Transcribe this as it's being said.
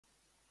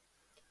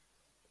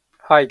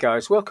Hi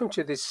guys, welcome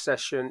to this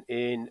session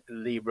in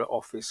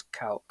LibreOffice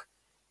Calc.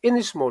 In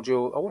this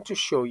module, I want to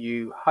show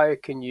you how you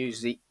can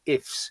use the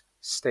IFS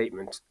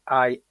statement,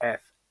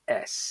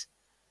 IFS.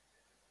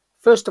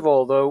 First of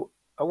all though,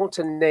 I want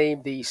to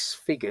name these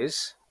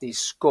figures, these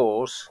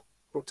scores.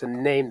 I want to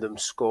name them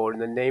score in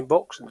the name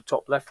box in the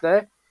top left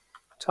there.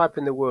 Type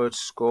in the word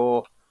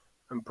score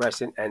and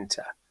pressing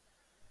enter.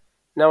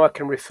 Now I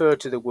can refer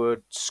to the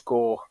word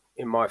score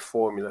in my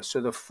formula. So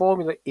the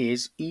formula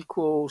is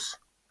equals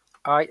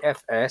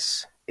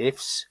IFS,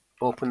 ifs,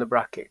 open the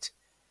bracket.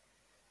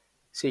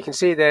 So you can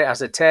see there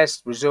as a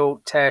test,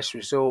 result, test,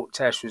 result,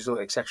 test, result,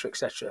 etc.,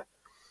 etc.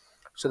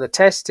 So the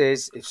test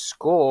is if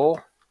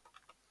score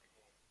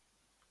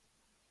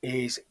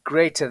is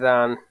greater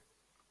than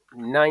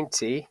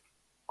 90,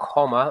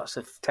 comma, that's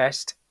a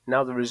test.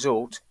 Now the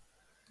result,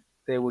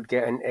 they would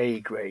get an A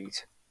grade,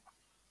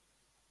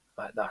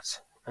 like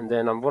that. And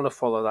then I'm going to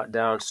follow that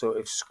down. So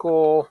if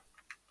score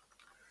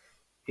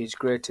is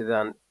greater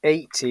than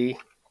 80,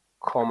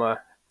 comma,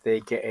 they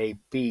get a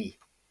B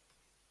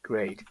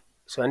grade.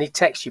 So any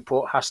text you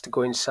put has to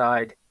go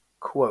inside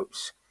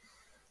quotes,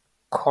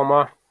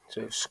 comma. So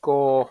if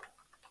score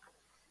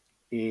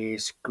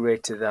is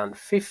greater than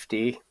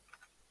 50,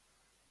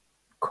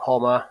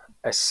 comma,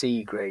 a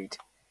C grade.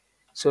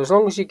 So as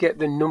long as you get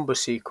the number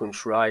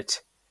sequence right,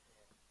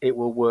 it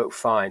will work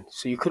fine.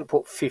 So you couldn't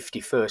put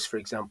 50 first, for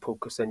example,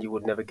 because then you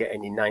would never get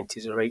any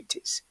 90s or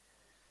 80s.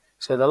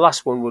 So the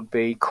last one would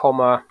be,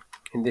 comma,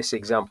 in this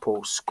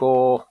example,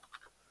 score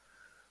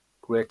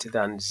greater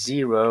than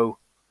 0.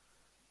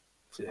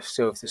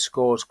 So if the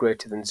score is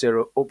greater than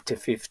 0 up to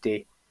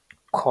 50,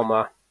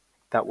 comma,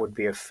 that would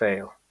be a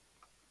fail.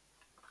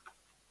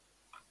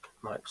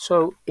 Right,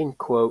 so in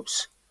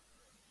quotes,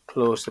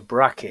 close the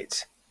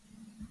bracket.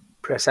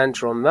 Press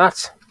enter on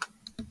that.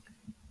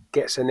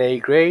 Gets an A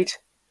grade.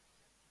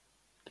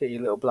 Get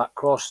your little black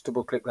cross,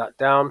 double click that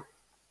down.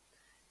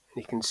 And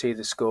you can see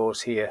the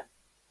scores here,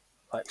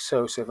 like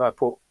so. So if I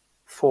put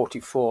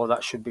 44,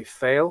 that should be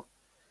fail.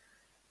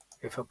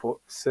 If I put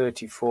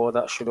 34,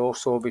 that should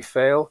also be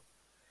fail.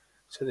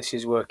 So this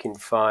is working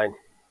fine.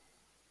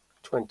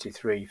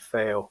 23,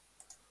 fail.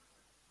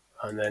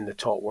 And then the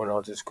top one,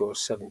 I'll just go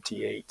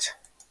 78.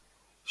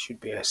 Should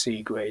be a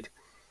C grade.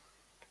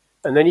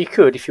 And then you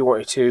could, if you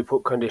wanted to,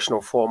 put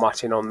conditional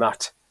formatting on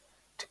that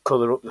to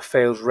colour up the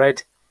fails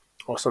red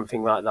or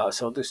something like that.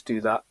 So I'll just do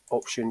that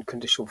option,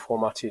 conditional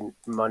formatting,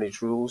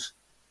 manage rules,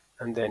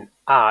 and then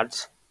add.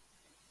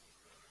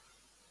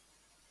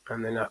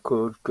 And then I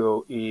could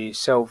go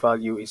cell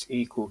value is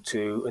equal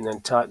to, and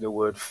then type the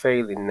word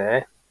fail in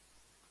there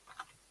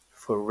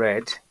for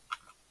red.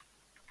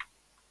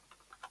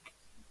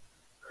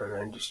 And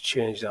then just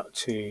change that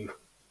to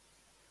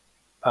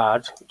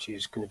add, which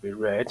is going to be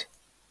red.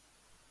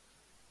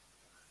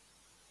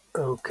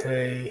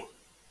 Okay.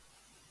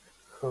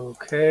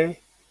 Okay.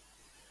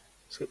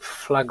 So it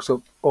flags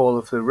up all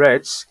of the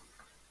reds.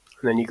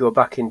 And then you go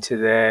back into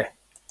there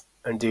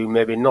and do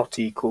maybe not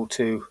equal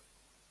to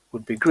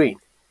would be green.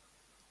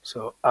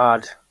 So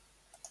add,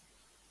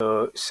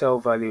 so cell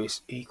value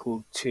is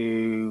equal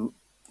to,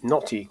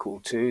 not equal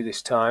to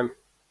this time.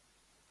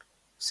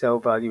 Cell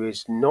value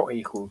is not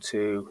equal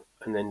to,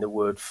 and then the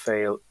word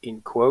fail in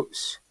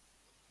quotes.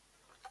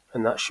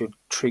 And that should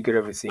trigger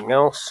everything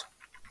else.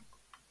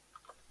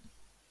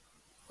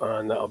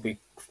 And that'll be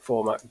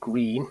format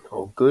green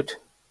or good.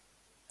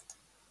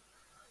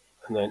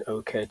 And then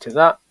OK to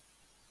that.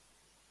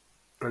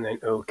 And then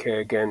OK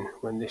again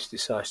when this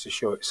decides to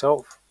show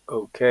itself.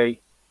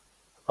 OK,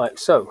 like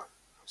so.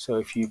 So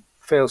if you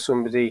fail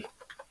somebody,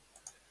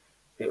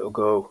 it'll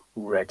go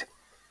red.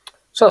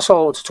 So that's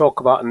all I want to talk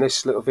about in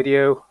this little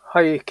video,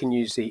 how you can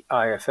use the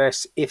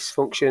IFS ifs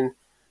function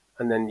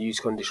and then use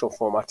conditional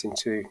formatting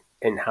to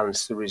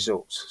enhance the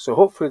results. So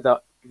hopefully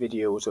that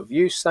video was of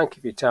use. Thank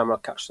you for your time. I'll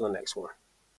catch you on the next one.